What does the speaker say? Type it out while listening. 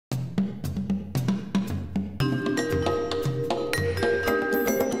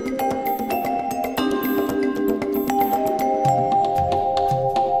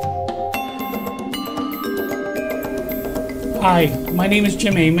Hi, my name is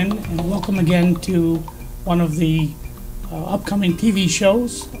Jim Amann, and welcome again to one of the upcoming TV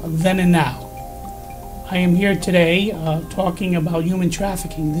shows, Then and Now. I am here today talking about human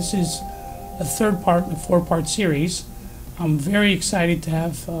trafficking. This is a third part in a four-part series. I'm very excited to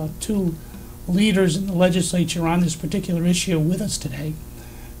have two leaders in the legislature on this particular issue with us today.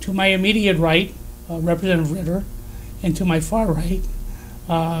 To my immediate right, Representative Ritter, and to my far right,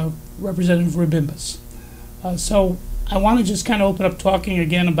 Representative Rebimbas. So I want to just kind of open up talking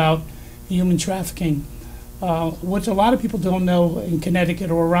again about human trafficking. What a lot of people don't know in Connecticut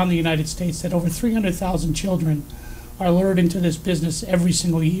or around the United States, that over 300,000 children are lured into this business every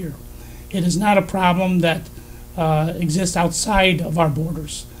single year. It is not a problem that exists outside of our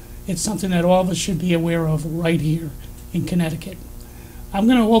borders. It's something that all of us should be aware of right here in Connecticut. I'm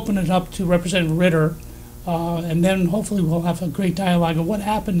going to open it up to Representative Ritter, and then hopefully we'll have a great dialogue of what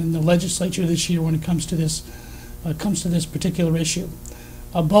happened in the legislature this year when it comes to this particular issue.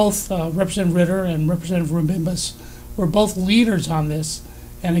 Both Representative Ritter and Representative Rebimbas were both leaders on this,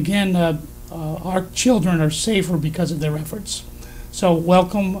 and again, our children are safer because of their efforts. So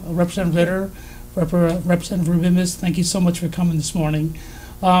welcome, Representative Ritter, Representative Rebimbas. Thank you so much for coming this morning.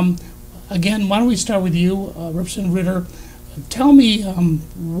 Again, why don't we start with you, Representative Ritter. Tell me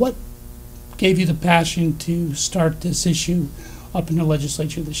what gave you the passion to start this issue up in the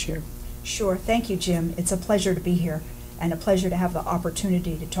legislature this year? Sure. Thank you, Jim. It's a pleasure to be here and a pleasure to have the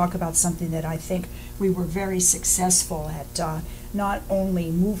opportunity to talk about something that I think we were very successful at, not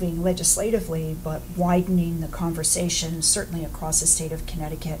only moving legislatively, but widening the conversation, certainly across the state of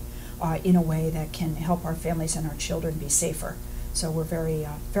Connecticut, in a way that can help our families and our children be safer. So we're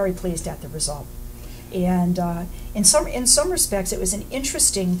very pleased at the result. And in some respects, it was an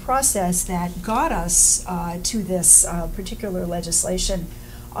interesting process that got us to this particular legislation.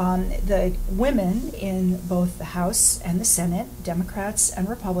 The women in both the House and the Senate, Democrats and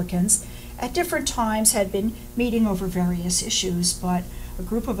Republicans, at different times had been meeting over various issues, but a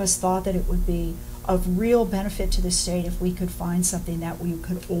group of us thought that it would be of real benefit to the state if we could find something that we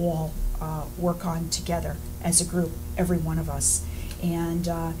could all work on together as a group, every one of us. And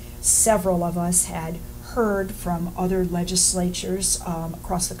several of us had heard from other legislatures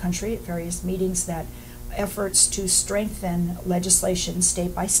across the country at various meetings that efforts to strengthen legislation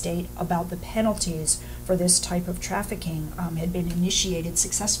state by state about the penalties for this type of trafficking had been initiated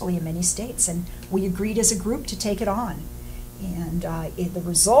successfully in many states, and we agreed as a group to take it on. And the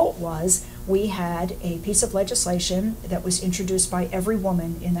result was we had a piece of legislation that was introduced by every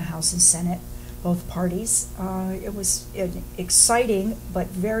woman in the House and Senate, both parties. It was an exciting but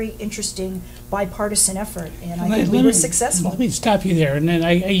very interesting bipartisan effort, and I think we were successful. Let me stop you there. And then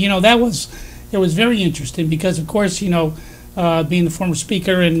it was very interesting because, of course, being the former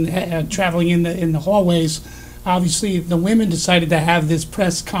speaker and traveling in the hallways, obviously the women decided to have this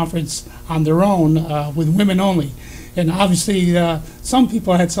press conference on their own with women only. And obviously some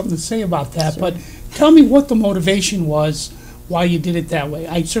people had something to say about that. Sure. But tell me what the motivation was, why you did it that way.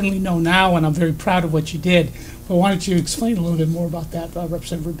 I certainly know now, and I'm very proud of what you did. But why don't you explain a little bit more about that,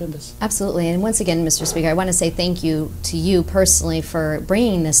 Representative Rebimbas? Absolutely. And once again, Mr. Speaker, I want to say thank you to you personally for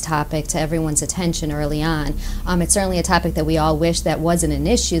bringing this topic to everyone's attention early on. It's certainly a topic that we all wish that wasn't an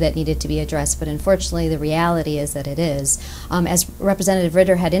issue that needed to be addressed, but unfortunately the reality is that it is. As Representative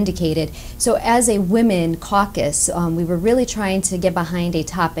Ritter had indicated, so as a women caucus, we were really trying to get behind a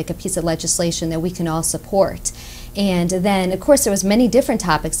topic, a piece of legislation that we can all support. And then, of course, there was many different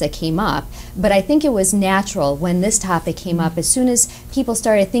topics that came up, but I think it was natural when this topic came up, as soon as people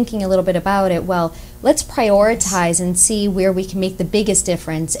started thinking a little bit about it, well, let's prioritize and see where we can make the biggest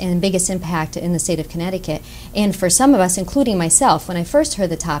difference and biggest impact in the state of Connecticut. And for some of us, including myself, when I first heard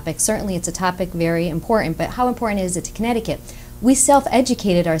the topic, certainly it's a topic very important, but how important is it to Connecticut? We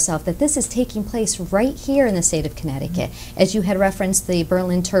self-educated ourselves that this is taking place right here in the state of Connecticut. As you had referenced the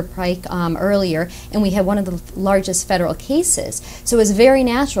Berlin Turnpike earlier, and we had one of the largest federal cases. So it was very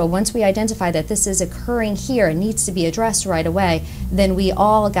natural, once we identified that this is occurring here and needs to be addressed right away, then we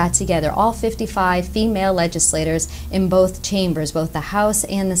all got together, all 55 female legislators in both chambers, both the House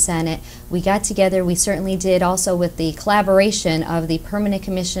and the Senate. We got together, we certainly did also with the collaboration of the Permanent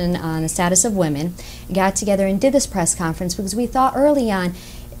Commission on the Status of Women, got together and did this press conference because we thought early on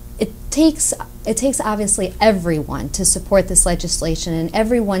it takes obviously everyone to support this legislation and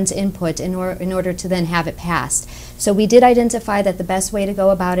everyone's input in order to then have it passed. So we did identify that the best way to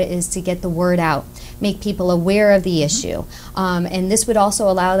go about it is to get the word out, make people aware of the issue. And this would also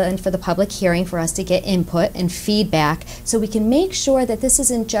allow then for the public hearing for us to get input and feedback so we can make sure that this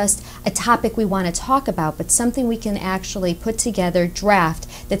isn't just a topic we want to talk about, but something we can actually put together, draft,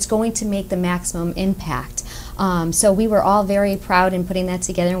 that's going to make the maximum impact. So we were all very proud in putting that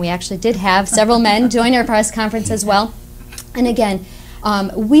together, and we actually did have several men join our press conference as well. And again,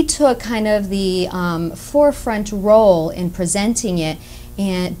 we took kind of the forefront role in presenting it,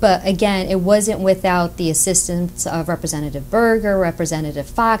 but again, it wasn't without the assistance of Representative Berger, Representative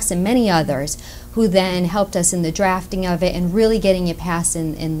Fox, and many others who then helped us in the drafting of it and really getting it passed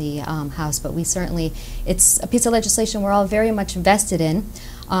in the House. But we certainly, it's a piece of legislation we're all very much invested in.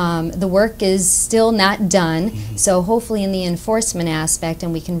 The work is still not done, so hopefully in the enforcement aspect,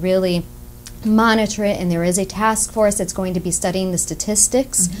 and we can really monitor it, and there is a task force that's going to be studying the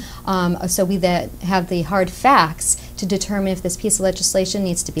statistics, so we that have the hard facts to determine if this piece of legislation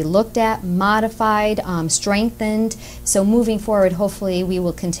needs to be looked at, modified, strengthened. So moving forward, hopefully we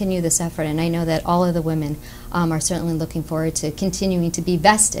will continue this effort, and I know that all of the women are certainly looking forward to continuing to be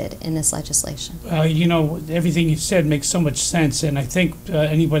vested in this legislation. You know, everything you said makes so much sense, and I think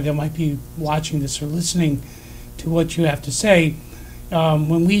anybody that might be watching this or listening to what you have to say,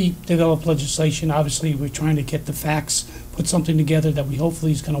 when we develop legislation, obviously we're trying to get the facts, put something together that we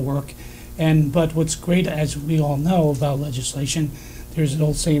hopefully is going to work. But what's great, as we all know about legislation, there's an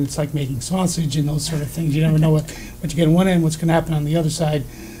old saying, it's like making sausage and those sort of things. You never know what you get on one end, what's going to happen on the other side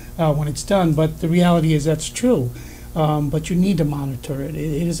when it's done. But the reality is that's true. But you need to monitor it.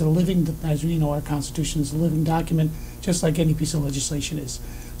 It is a living, as we know, our Constitution is a living document, just like any piece of legislation is.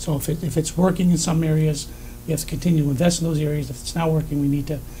 So if it's working in some areas, we have to continue to invest in those areas. If it's not working, we need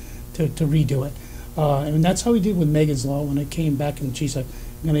to redo it. And that's how we did with Megan's Law when I came back, and geez, I'm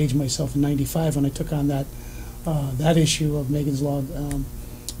going to age myself in '95 when I took on that issue of Megan's Law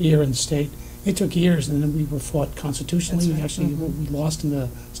here in the state. It took years, and then we were fought constitutionally. Right. We actually we lost in the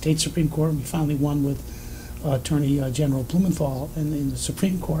state Supreme Court, and we finally won with Attorney General Blumenthal in the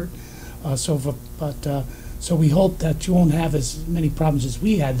Supreme Court. So we hope that you won't have as many problems as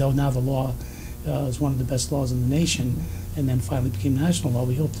we had, though now the law is one of the best laws in the nation, and then finally became national law.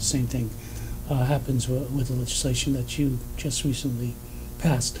 We hope the same thing happens with the legislation that you just recently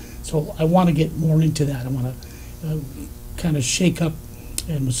passed. So I want to get more into that. I want to kind of shake up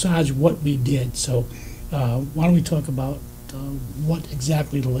and massage what we did. So why don't we talk about what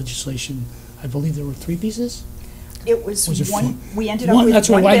exactly the legislation, I believe there were 3 pieces? It was one. We ended up with that's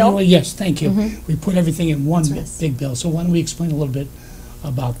one right, bill. Yes, thank you. We put everything in one Right. big bill. So why don't we explain a little bit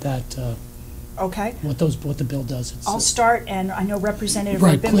about that, Okay. what the bill does. I'll start, and I know Representative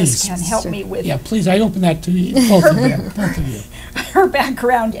Right, Rebimbas please. can help me with Yeah, please, I open that to you, both of you. her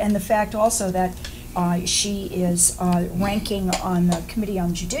background, and the fact also that she is ranking on the Committee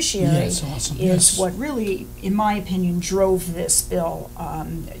on Judiciary. Yes, awesome, Is yes. what really, in my opinion, drove this bill.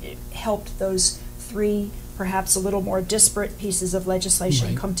 It helped those 3 perhaps a little more disparate pieces of legislation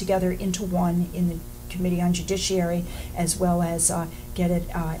Right. come together into one in the Committee on Judiciary, as well as get it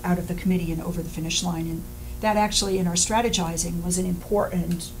out of the committee and over the finish line. And that actually, in our strategizing, was an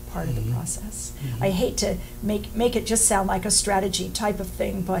important part of the process. I hate to make it just sound like a strategy type of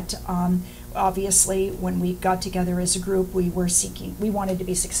thing, but obviously, when we got together as a group, we wanted to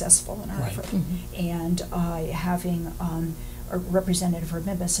be successful in our Right. effort. And having a Representative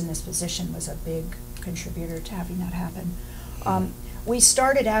Rebimbas in this position was a big contributor to having that happen. We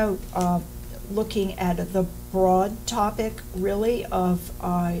started out looking at the broad topic, really, of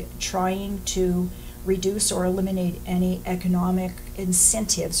trying to reduce or eliminate any economic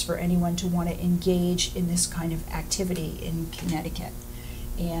incentives for anyone to want to engage in this kind of activity in Connecticut.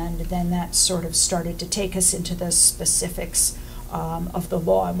 And then that sort of started to take us into the specifics of the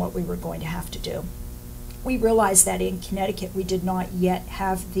law and what we were going to have to do. We realized that in Connecticut we did not yet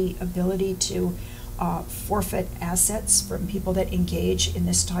have the ability to forfeit assets from people that engage in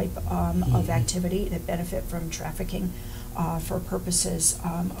this type of activity, that benefit from trafficking for purposes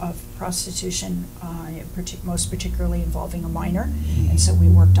of prostitution, most particularly involving a minor. And so we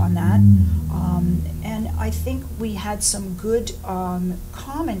worked on that. And I think we had some good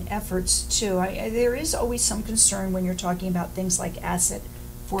common efforts too. There is always some concern when you're talking about things like asset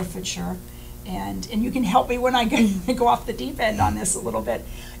forfeiture. And you can help me when I go off the deep end on this a little bit.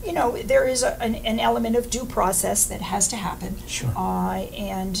 You know, there is an element of due process that has to happen. Sure.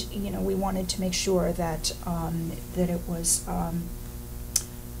 And, you know, we wanted to make sure that, that it was,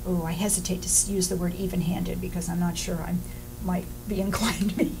 I hesitate to use the word even-handed because I'm not sure I might be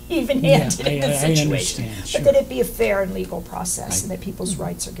inclined to be even-handed in this situation. Sure. But that it be a fair and legal process, Right. and that people's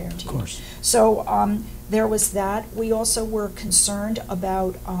rights are guaranteed. Of course. So there was that. We also were concerned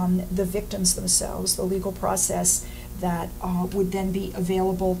about the victims themselves, the legal process that would then be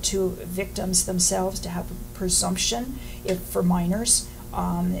available to victims themselves to have a presumption for minors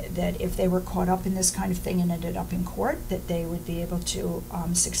that if they were caught up in this kind of thing and ended up in court, that they would be able to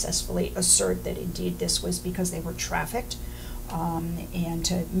successfully assert that indeed this was because they were trafficked, and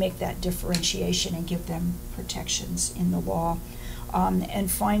to make that differentiation and give them protections in the law.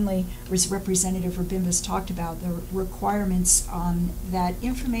 And finally, as Representative Rebimbas talked about, the requirements that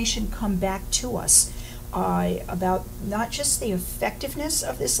information come back to us about not just the effectiveness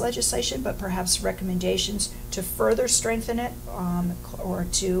of this legislation, but perhaps recommendations to further strengthen it, or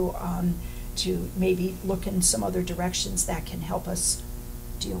to maybe look in some other directions that can help us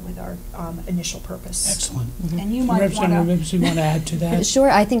deal with our initial purpose. Excellent. And you might Representative, you want to add to that? Sure.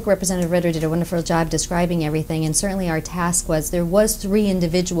 I think Representative Ritter did a wonderful job describing everything, and certainly our task was, there was 3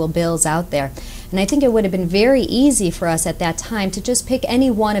 individual bills out there. And I think it would have been very easy for us at that time to just pick any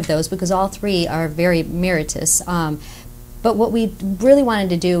one of those, because all 3 are very meritorious. But what we really wanted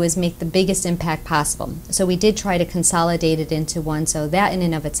to do is make the biggest impact possible. So we did try to consolidate it into one, so that in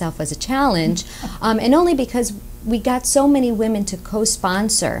and of itself was a challenge, and only because we got so many women to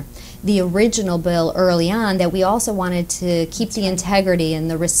co-sponsor the original bill early on that we also wanted to keep the integrity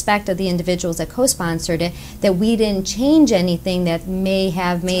and the respect of the individuals that co-sponsored it, that we didn't change anything that may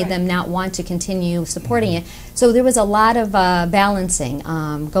have made them not want to continue supporting it. So there was a lot of balancing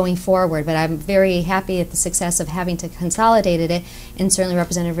going forward, but I'm very happy at the success of having to consolidate it, and certainly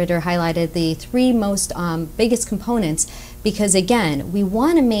Representative Ritter highlighted the 3 most biggest components, because again, we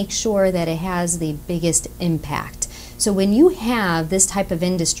want to make sure that it has the biggest impact. So when you have this type of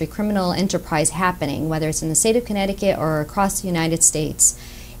industry, criminal enterprise happening, whether it's in the state of Connecticut or across the United States,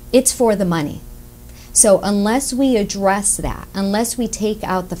 it's for the money. So unless we address that, unless we take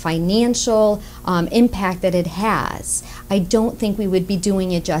out the financial impact that it has, I don't think we would be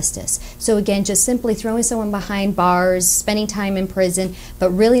doing it justice. So again, just simply throwing someone behind bars, spending time in prison, but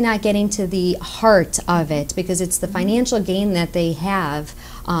really not getting to the heart of it, because it's the financial gain that they have,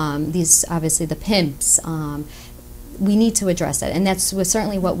 these obviously the pimps, we need to address that, and that's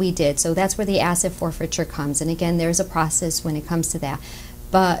certainly what we did. So that's where the asset forfeiture comes, and again, there's a process when it comes to that.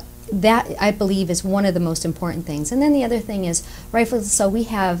 But that, I believe, is one of the most important things. And then the other thing is, rightfully so, we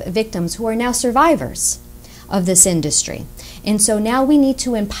have victims who are now survivors of this industry. And so now we need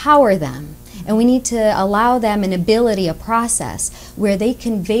to empower them, and we need to allow them an ability, a process, where they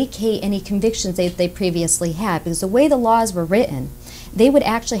can vacate any convictions that they previously had. Because the way the laws were written, they would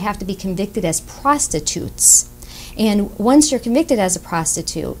actually have to be convicted as prostitutes. And once you're convicted as a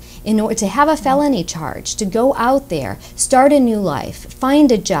prostitute, in order to have a felony charge, to go out there, start a new life,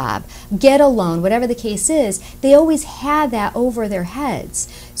 find a job, get a loan, whatever the case is, they always had that over their heads.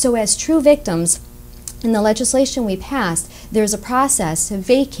 So as true victims, in the legislation we passed, there's a process to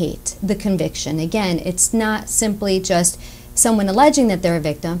vacate the conviction. Again, it's not simply just someone alleging that they're a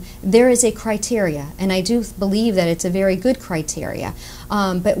victim. There is a criteria, and I do believe that it's a very good criteria.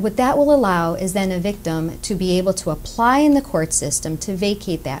 But what that will allow is then a victim to be able to apply in the court system to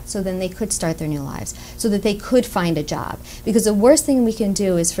vacate that, so then they could start their new lives, so that they could find a job. Because the worst thing we can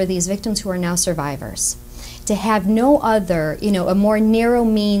do is for these victims who are now survivors to have no other, a more narrow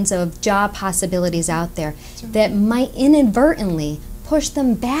means of job possibilities out there that might inadvertently push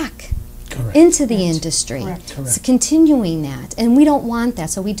them back into the industry. So continuing that, and we don't want that.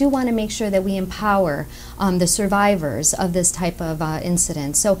 So we do want to make sure that we empower the survivors of this type of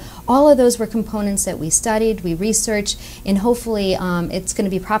incident. So all of those were components that we studied, we researched, and hopefully it's going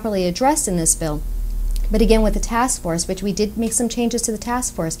to be properly addressed in this bill. But again, with the task force, which we did make some changes to the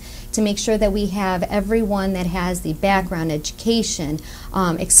task force to make sure that we have everyone that has the background, education,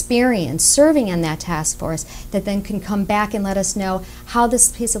 experience serving on that task force, that then can come back and let us know how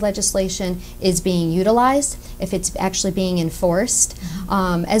this piece of legislation is being utilized, if it's actually being enforced,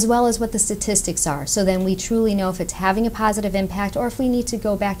 as well as what the statistics are. So then we truly know if it's having a positive impact, or if we need to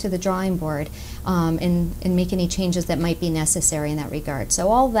go back to the drawing board and make any changes that might be necessary in that regard. So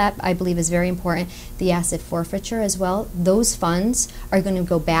all that, I believe, is very important. The asset forfeiture as well, those funds are going to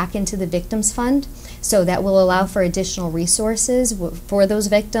go back into the victims fund, so that will allow for additional resources for those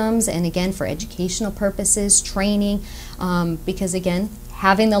victims, and again for educational purposes, training, because again,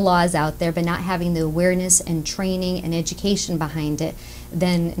 having the laws out there but not having the awareness and training and education behind it,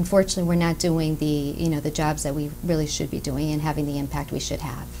 then unfortunately we're not doing the the jobs that we really should be doing and having the impact we should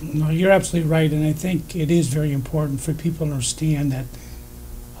have. No, you're absolutely right, and I think it is very important for people to understand that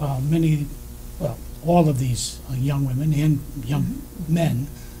all of these young women and young men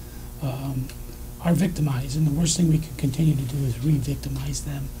are victimized, and the worst thing we can continue to do is re-victimize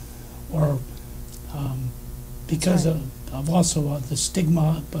them, or because of also the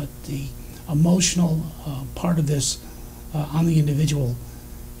stigma, but the emotional part of this on the individual,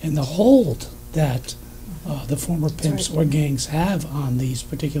 and the hold that the former pimps or gangs have on these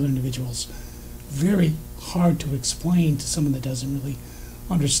particular individuals. Very hard to explain to someone that doesn't really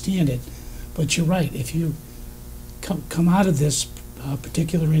understand it. But you're right, if you come out of this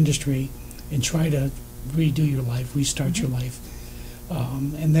particular industry and try to redo your life, restart your life,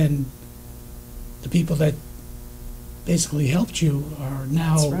 and then the people that basically helped you are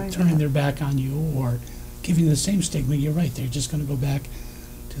now turning their back on you or giving the same stigma, you're right, they're just going to go back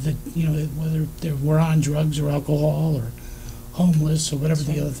to the, whether they were on drugs or alcohol or homeless or whatever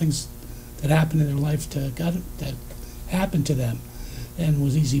the other things that happened in their life that happened to them, and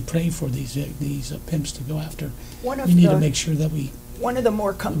was easy prey for these pimps to go after. We need to make sure that one of the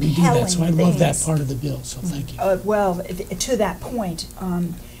more compelling we do that. So I love that things, part of the bill, so thank you. well, to that point,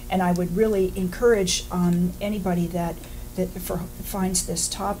 and I would really encourage anybody that finds this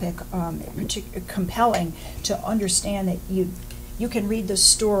topic compelling to understand that you can read the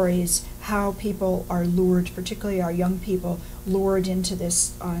stories, how people are lured, particularly our young people, lured into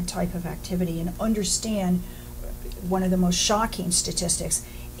this type of activity, and understand one of the most shocking statistics: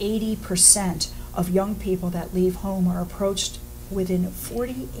 80% of young people that leave home are approached within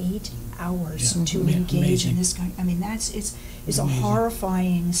 48 hours to engage in this kind. I mean, it's a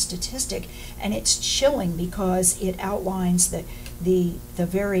horrifying statistic, and it's chilling because it outlines the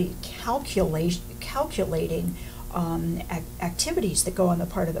very calculating activities that go on the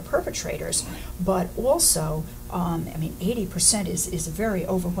part of the perpetrators, but also, 80% is a very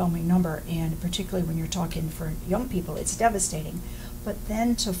overwhelming number, and particularly when you're talking for young people, it's devastating. But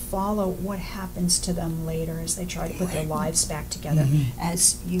then to follow what happens to them later as they try to put their lives back together,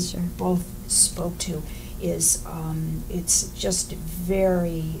 as you both spoke to, is it's just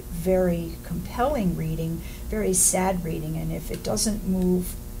very, very compelling reading, very sad reading, and if it doesn't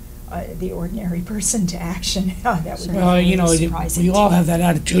move the ordinary person to action, that would be really surprising. We all have that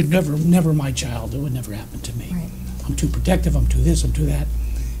attitude, never my child, it would never happen to me. Right. I'm too protective, I'm too this, I'm too that.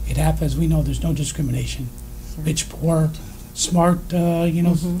 It happens, we know there's no discrimination. Rich, poor, smart,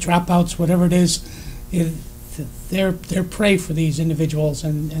 dropouts, whatever it is, they're prey for these individuals,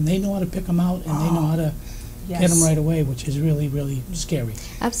 and they know how to pick them out, and they know how to get them right away, which is really, really scary.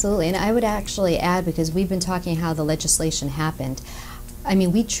 Absolutely, and I would actually add, because we've been talking how the legislation happened, I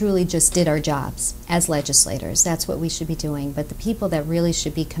mean, we truly just did our jobs as legislators. That's what we should be doing. But the people that really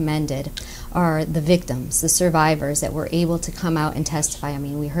should be commended are the victims, the survivors that were able to come out and testify. I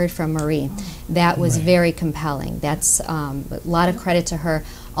mean, we heard from Marie. That was very compelling. That's a lot of credit to her.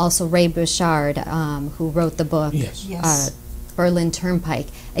 Also, Ray Bouchard, who wrote the book, Berlin Turnpike,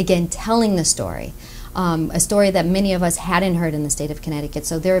 again, telling the story. A story that many of us hadn't heard in the state of Connecticut.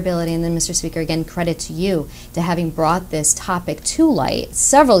 So their ability, and then Mr. Speaker, again, credit to you to having brought this topic to light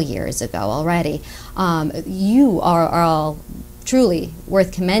several years ago already. You are all truly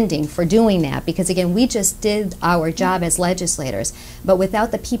worth commending for doing that, because again, we just did our job as legislators, but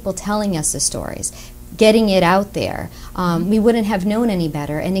without the people telling us the stories, getting it out there, we wouldn't have known any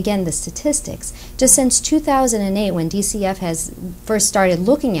better. And again, the statistics, just since 2008, when DCF has first started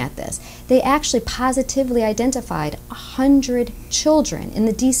looking at this, they actually positively identified 100 children in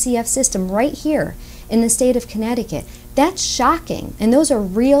the DCF system right here in the state of Connecticut. That's shocking, and those are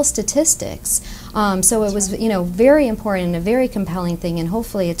real statistics. So it was, very important and a very compelling thing, and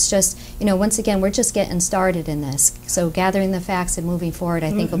hopefully it's just, once again, we're just getting started in this. So gathering the facts and moving forward,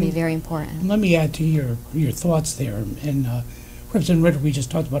 I think, will be very important. Let me add to your thoughts there. And Representative Ritter, we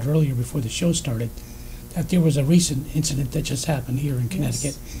just talked about earlier before the show started, that there was a recent incident that just happened here in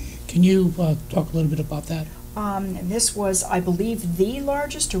Connecticut. Can you talk a little bit about that? And this was, I believe, the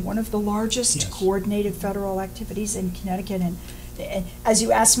largest or one of the largest coordinated federal activities in Connecticut. And as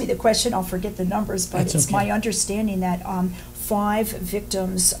you asked me the question, I'll forget the numbers, but it's my understanding that 5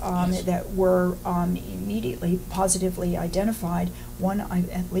 victims that were immediately positively identified, one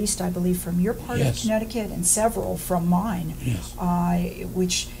at least I believe from your part of Connecticut and several from mine,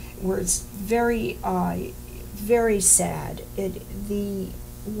 which was very, very sad. The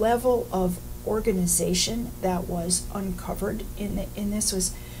level of organization that was uncovered in this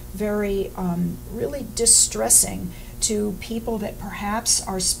was very really distressing to people that perhaps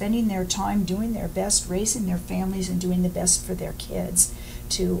are spending their time doing their best, raising their families and doing the best for their kids.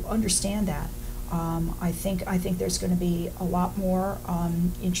 To understand that, I think there's going to be a lot more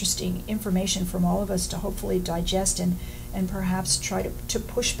interesting information from all of us to hopefully digest and perhaps try to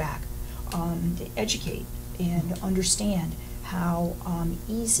push back, to educate and understand how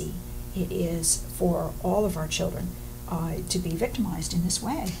easy it is for all of our children to be victimized in this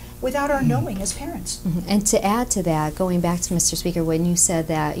way without our knowing as parents. And to add to that, going back to Mr. Speaker, when you said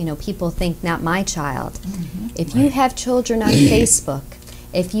that people think not my child, if you have children on Facebook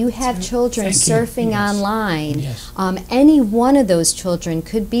If you have children surfing online, Yes. any one of those children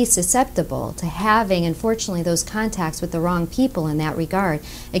could be susceptible to having, unfortunately, those contacts with the wrong people in that regard.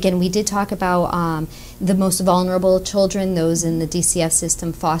 Again, we did talk about the most vulnerable children, those in the DCF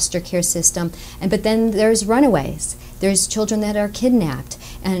system, foster care system, but then there's runaways. There's children that are kidnapped.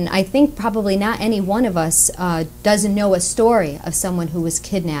 And I think probably not any one of us doesn't know a story of someone who was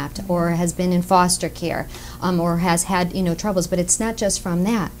kidnapped or has been in foster care or has had, troubles. But it's not just from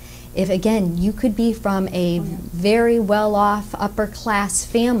that. If, again, you could be from a very well-off upper-class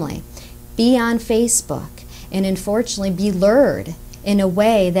family, be on Facebook, and unfortunately be lured in a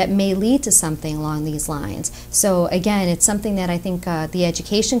way that may lead to something along these lines. So again, it's something that I think the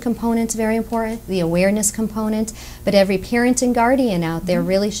education component is very important, the awareness component, but every parent and guardian out there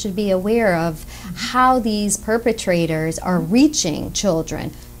really should be aware of how these perpetrators are reaching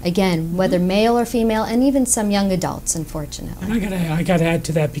children. Again, whether male or female, and even some young adults, unfortunately. And I gotta add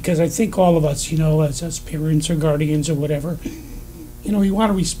to that, because I think all of us, as parents or guardians or whatever, we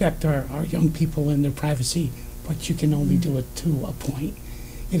want to respect our young people and their privacy, but you can only do it to a point.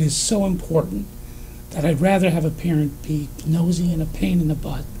 It is so important that I'd rather have a parent be nosy and a pain in the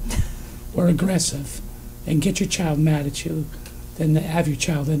butt or aggressive and get your child mad at you than to have your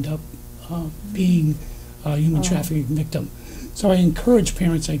child end up being a human trafficking victim. So I encourage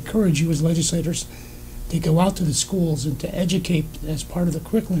parents, I encourage you as legislators to go out to the schools and to educate as part of the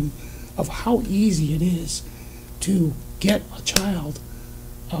curriculum of how easy it is to get a child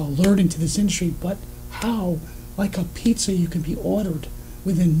lured into this industry, but how, like a pizza, you can be ordered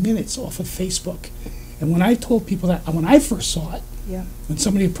within minutes off of Facebook. And when I told people that, when I first saw it, when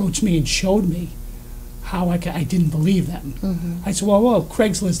somebody approached me and showed me how I didn't believe them. I said, whoa,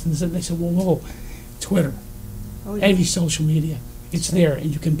 Craigslist, and they said, whoa, Twitter, every social media, it's there,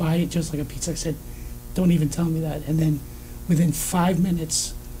 and you can buy it just like a pizza. I said, don't even tell me that. And then within 5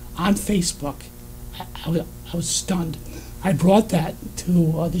 minutes on Facebook, I was stunned. I brought that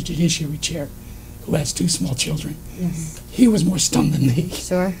to the Judiciary Chair, who has 2 small children. Yes. He was more stunned than me.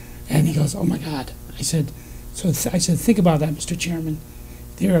 Sure. And he goes, oh my God. I said, I said, think about that, Mr. Chairman.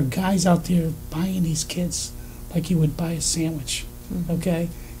 There are guys out there buying these kids like you would buy a sandwich, okay?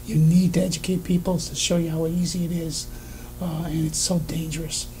 You need to educate people to show you how easy it is, and it's so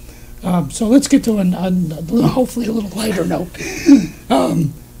dangerous. So let's get to hopefully a little lighter note.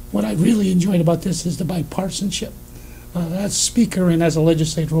 What I really enjoyed about this is the bipartisanship. As Speaker and as a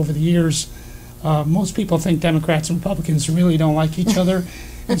legislator over the years, most people think Democrats and Republicans really don't like each other.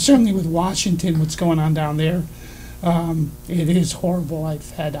 And certainly with Washington, what's going on down there, it is horrible.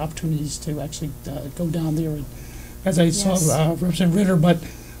 I've had opportunities to actually go down there, and as I saw Representative Ritter, but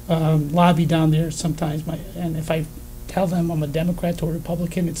lobby down there sometimes. And if I tell them I'm a Democrat or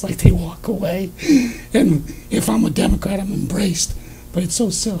Republican, it's like they walk away. And if I'm a Democrat, I'm embraced. But it's so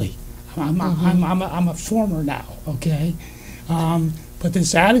silly. I'm a former now, okay? But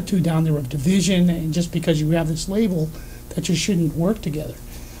this attitude down there of division, and just because you have this label, that you shouldn't work together.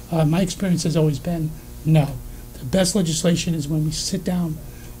 My experience has always been, no. The best legislation is when we sit down.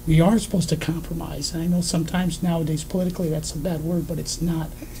 We are supposed to compromise. And I know sometimes nowadays politically that's a bad word, but it's not.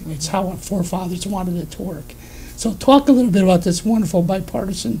 It's how our forefathers wanted it to work. So talk a little bit about this wonderful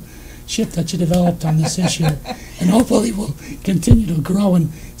bipartisanship that you developed on this issue. And hopefully we'll continue to grow.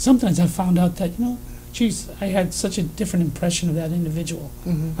 And sometimes I found out that, geez, I had such a different impression of that individual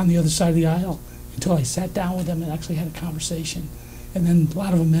on the other side of the aisle until I sat down with them and actually had a conversation. And then a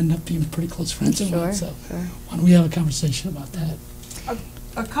lot of them end up being pretty close friends of mine. So why don't we have a conversation about that?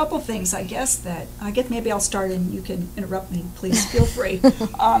 A couple things, I guess maybe I'll start and you can interrupt me, please, feel free.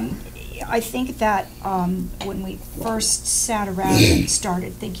 I think that when we first sat around and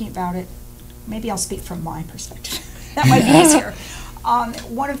started thinking about it, maybe I'll speak from my perspective. That might be easier.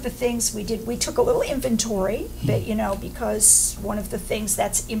 One of the things we did, we took a little inventory, but, because one of the things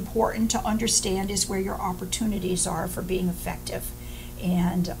that's important to understand is where your opportunities are for being effective.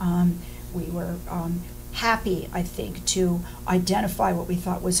 And we were happy, I think, to identify what we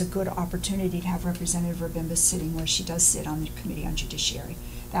thought was a good opportunity to have Representative Rebimbas sitting where she does sit on the Committee on Judiciary.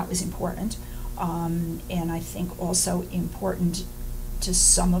 That was important. And I think also important to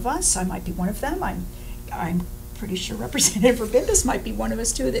some of us. I might be one of them. I'm pretty sure Representative Rebimbas might be one of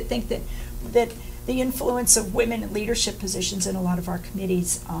us too, that think that the influence of women in leadership positions in a lot of our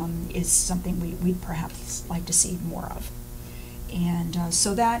committees is something we'd perhaps like to see more of. And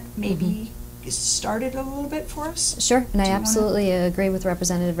so that maybe started a little bit for us. Sure, and I absolutely agree with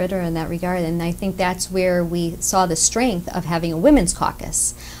Representative Ritter in that regard, and I think that's where we saw the strength of having a women's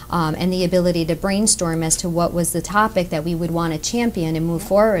caucus. and the ability to brainstorm as to what was the topic that we would want to champion and move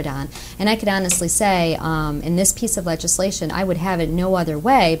forward on. And I could honestly say, in this piece of legislation, I would have it no other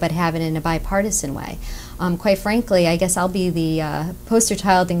way but have it in a bipartisan way. Quite frankly, I guess I'll be the poster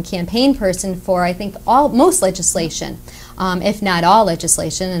child and campaign person for, I think, most legislation, if not all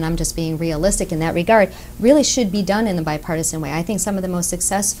legislation, and I'm just being realistic in that regard, really should be done in the bipartisan way. I think some of the most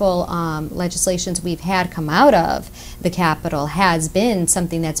successful legislations we've had come out of the Capitol has been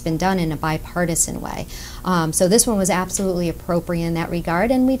something that's been done in a bipartisan way. So this one was absolutely appropriate in that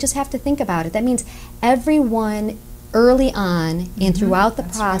regard, and we just have to think about it. That means everyone early on and throughout the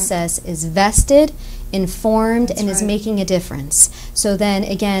process is vested, informed, and is making a difference. So then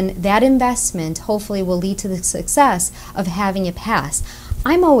again, that investment hopefully will lead to the success of having it pass.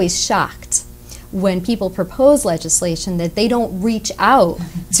 I'm always shocked when people propose legislation that they don't reach out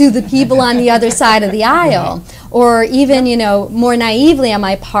to the people on the other side of the aisle, or even, you know, more naively on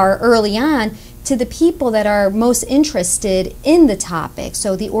my part early on, to the people that are most interested in the topic,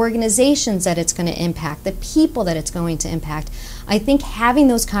 so the organizations that it's going to impact, the people that it's going to impact. I think having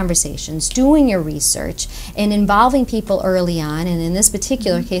those conversations, doing your research, and involving people early on, and in this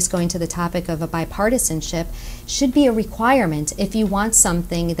particular case going to the topic of a bipartisanship, should be a requirement if you want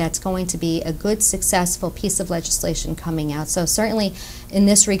something that's going to be a good, successful piece of legislation coming out. So certainly in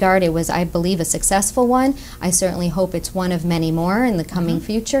this regard, it was, I believe, a successful one. I certainly hope it's one of many more in the coming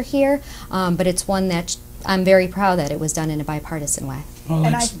future here, but it's one that I'm very proud that it was done in a bipartisan way. Oh,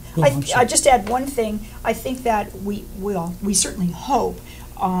 And I just add one thing. I think that we certainly hope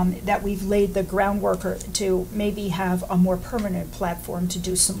that we've laid the groundwork to maybe have a more permanent platform to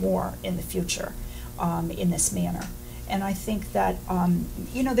do some more in the future in this manner. And I think that,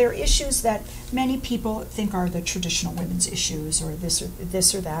 you know, there are issues that many people think are the traditional women's issues, or this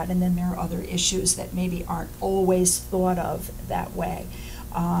or that, and then there are other issues that maybe aren't always thought of that way.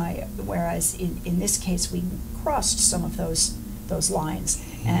 Whereas in this case, we crossed some of those lines,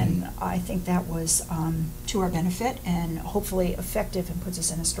 and I think that was to our benefit and hopefully effective, and puts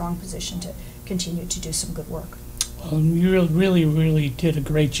us in a strong position to continue to do some good work. You really did a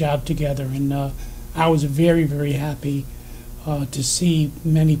great job together, and I was very, very happy to see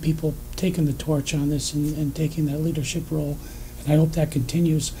many people taking the torch on this and taking that leadership role, and I hope that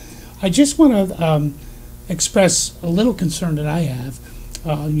continues. I just want to express a little concern that I have.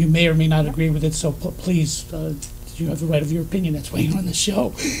 You may or may not agree with it, so please, you have the right of your opinion. That's why you're on the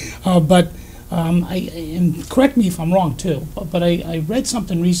show. And correct me if I'm wrong too, but I read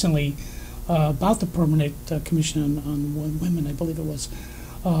something recently about the Permanent Commission on Women, I believe it was,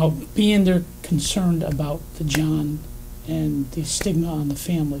 being they're concerned about the John and the stigma on the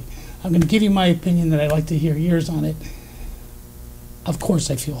family. I'm going to give you my opinion that I'd like to hear yours on it. Of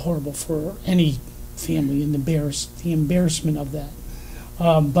course, I feel horrible for any family and the embarrassment of that.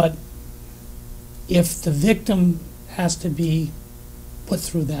 But if the victim has to be put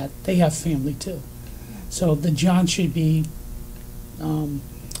through that, they have family too. So the John should be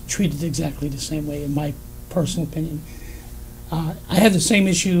treated exactly the same way, in my personal opinion. I had the same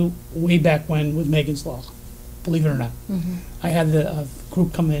issue way back when with Megan's Law, believe it or not. I had a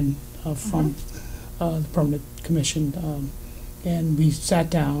group come in from the Permanent Commission, and we sat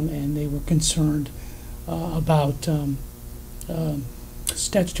down, and they were concerned about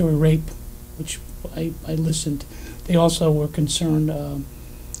statutory rape, which I listened. They also were concerned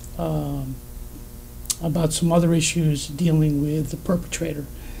about some other issues dealing with the perpetrator.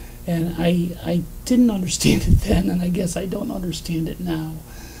 And I didn't understand it then, and I guess I don't understand it now.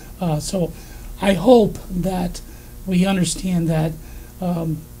 So I hope that we understand that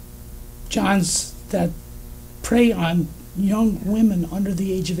Johns that prey on young women under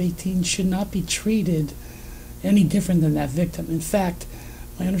the age of 18 should not be treated any different than that victim. In fact,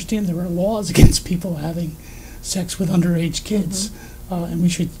 I understand there are laws against people having sex with underage kids, and we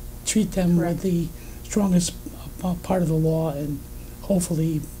should treat them with the strongest part of the law, and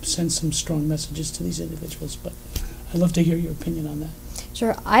hopefully send some strong messages to these individuals. But I'd love to hear your opinion on that.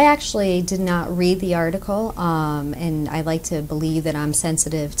 Sure. I actually did not read the article, and I like to believe that I'm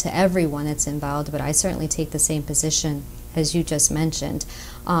sensitive to everyone that's involved, but I certainly take the same position as you just mentioned.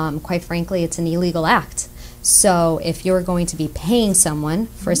 Quite frankly, it's an illegal act. So if you're going to be paying someone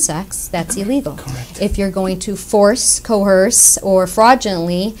for sex, that's illegal. Correct. If you're going to force, coerce, or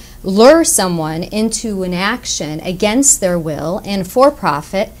fraudulently lure someone into an action against their will and for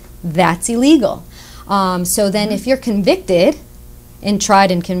profit, that's illegal. So then if you're convicted and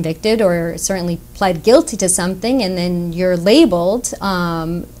tried and convicted, or certainly pled guilty to something, and then you're labeled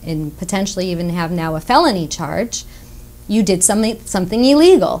and potentially even have now a felony charge, you did something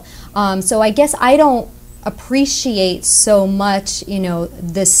illegal. So I guess I don't appreciate so much,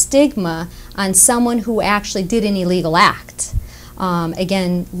 the stigma on someone who actually did an illegal act.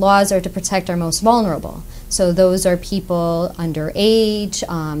 Again, laws are to protect our most vulnerable. So those are people underage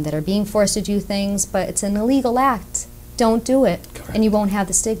that are being forced to do things, but it's an illegal act. Don't do it, and you won't have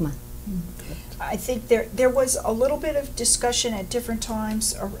the stigma. I think there was a little bit of discussion at different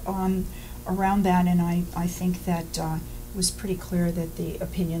times around that, and I think that it was pretty clear that the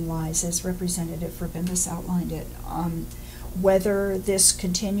opinion lies, as Representative Rebimbas outlined it. Whether this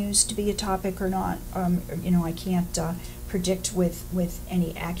continues to be a topic or not, I can't predict with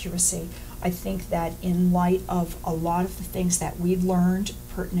any accuracy. I think that in light of a lot of the things that we've learned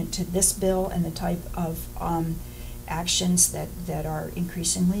pertinent to this bill and the type of actions that are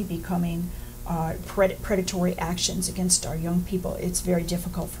increasingly becoming predatory actions against our young people, it's very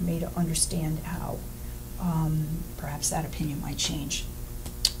difficult for me to understand how perhaps that opinion might change.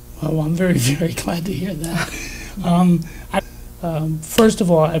 Well, I'm very, very glad to hear that. First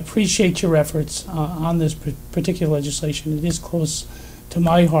of all, I appreciate your efforts on this particular legislation. It is close to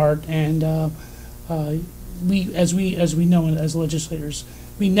my heart, and as we know as legislators,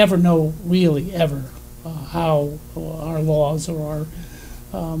 we never know really ever how our laws or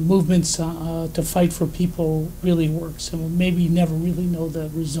our movements to fight for people really works, and we'll maybe never really know the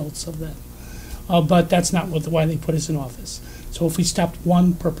results of that. But that's not why they put us in office. So if we stopped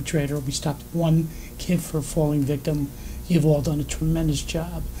one perpetrator, if we stopped one kid for falling victim, you've all done a tremendous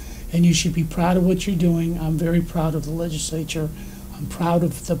job. And you should be proud of what you're doing. I'm very proud of the legislature. I'm proud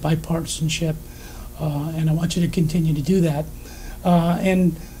of the bipartisanship, and I want you to continue to do that.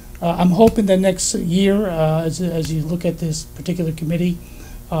 I'm hoping that next year, as you look at this particular committee,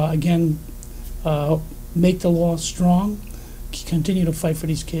 again, make the law strong, continue to fight for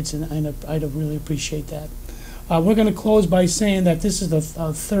these kids, and I'd really appreciate that. We're going to close by saying that this is the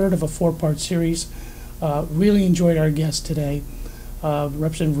third of a four-part series. Really enjoyed our guests today,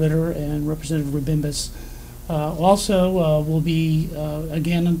 Representative Ritter and Representative Rebimbas. Also, we'll be,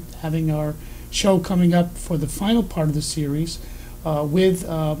 again, having our show coming up for the final part of the series with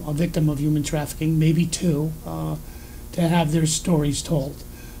a victim of human trafficking, maybe two, to have their stories told.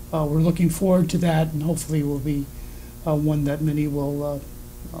 We're looking forward to that, and hopefully will be one that many will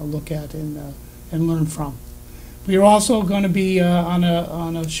look at and learn from. We are also going to be on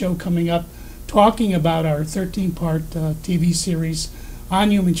a show coming up talking about our 13-part TV series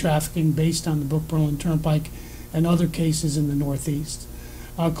on human trafficking based on the Brook Berlin Turnpike and other cases in the Northeast,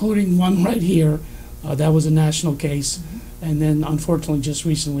 including one right here that was a national case, and then unfortunately just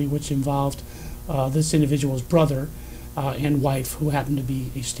recently, which involved this individual's brother and wife, who happened to be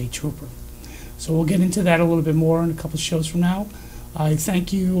a state trooper. So we'll get into that a little bit more in a couple of shows from now. I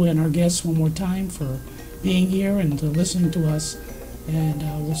thank you and our guests one more time for being here and listening to us, and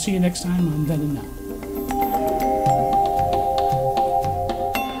we'll see you next time on Then and Now.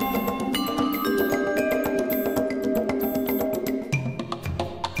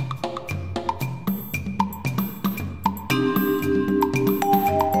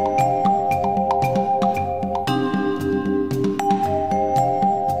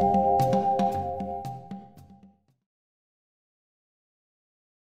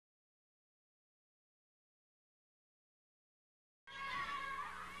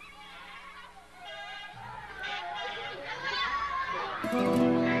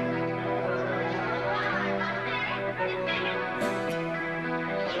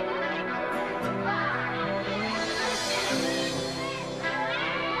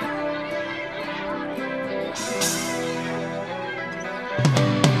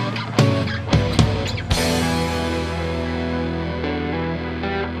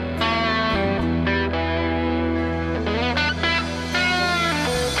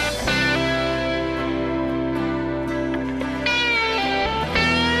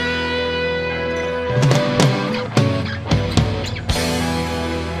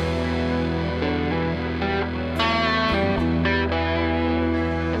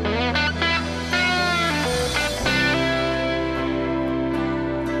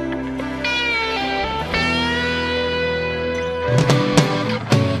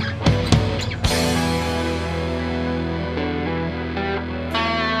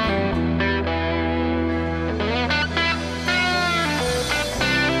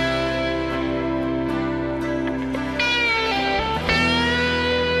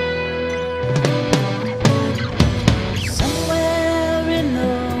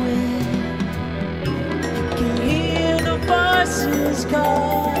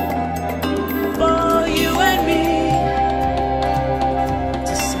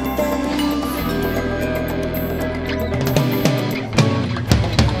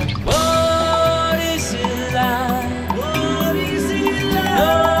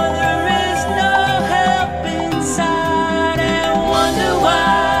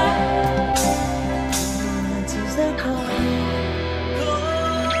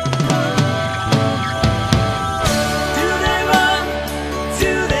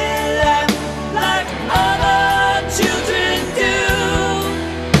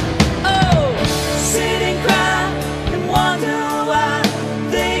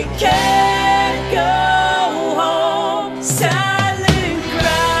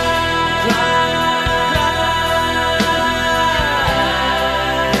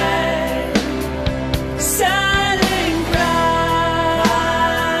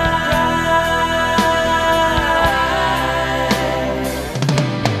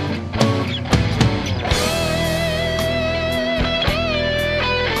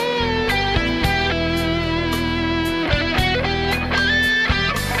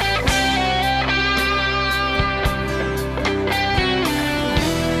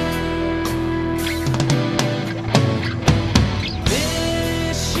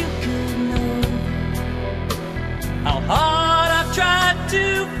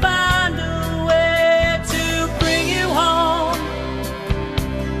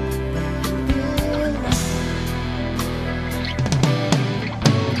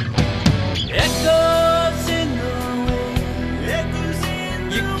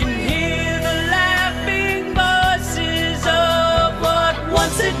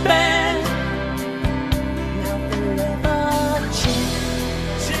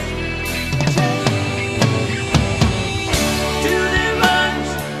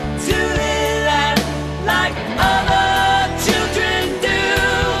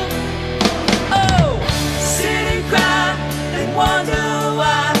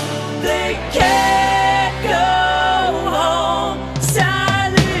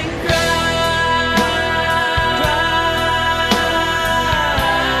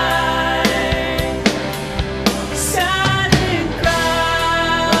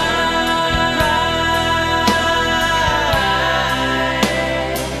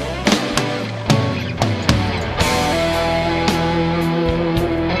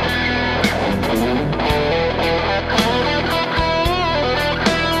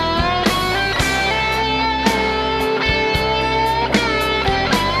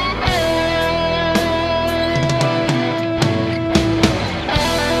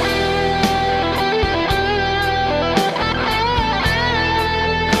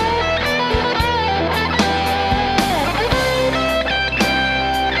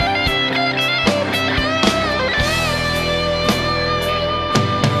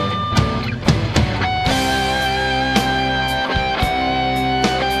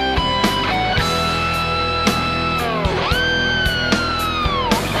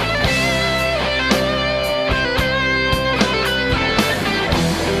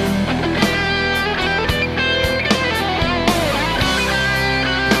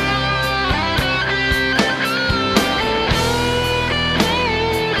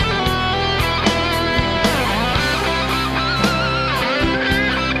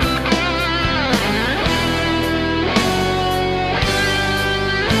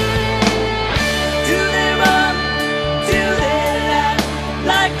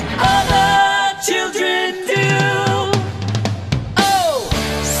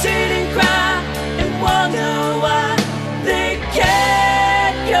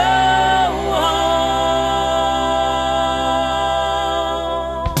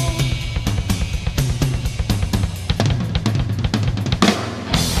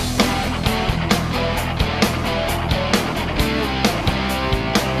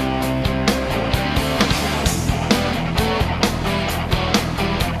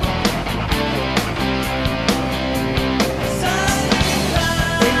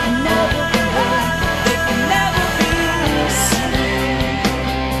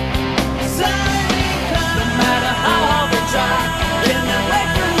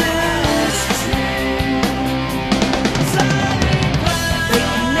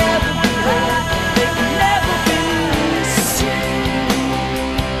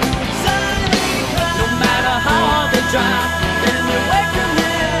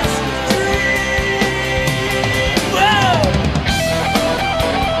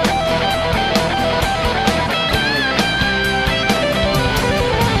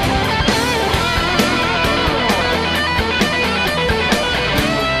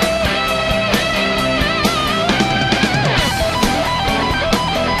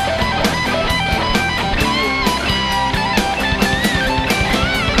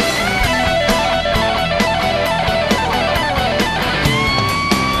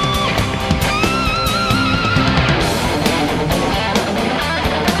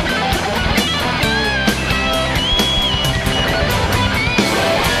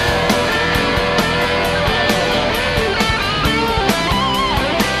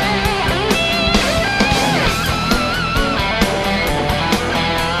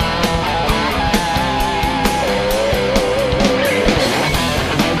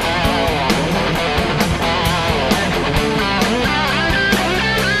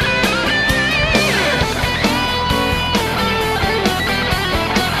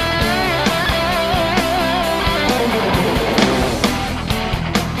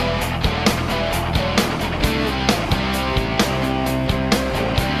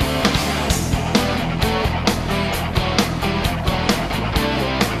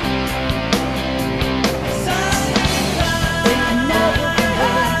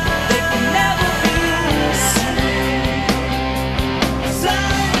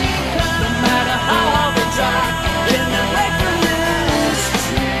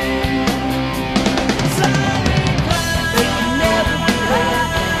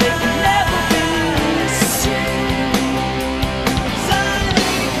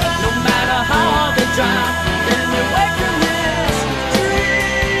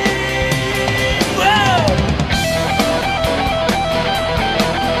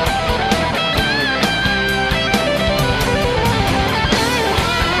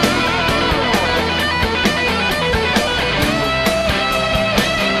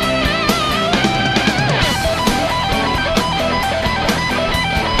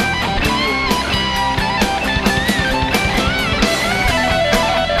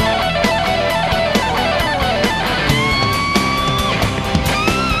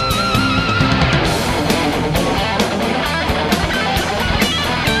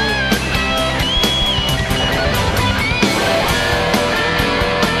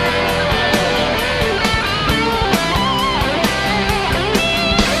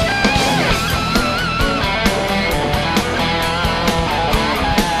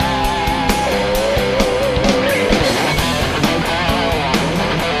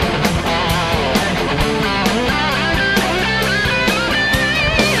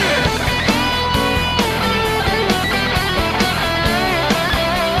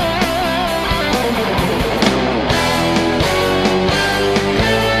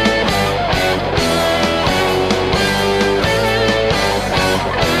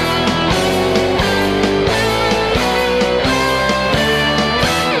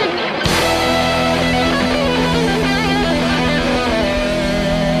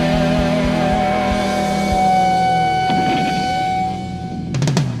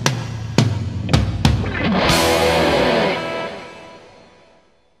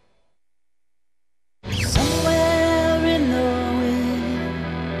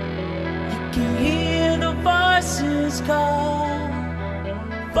 was caught.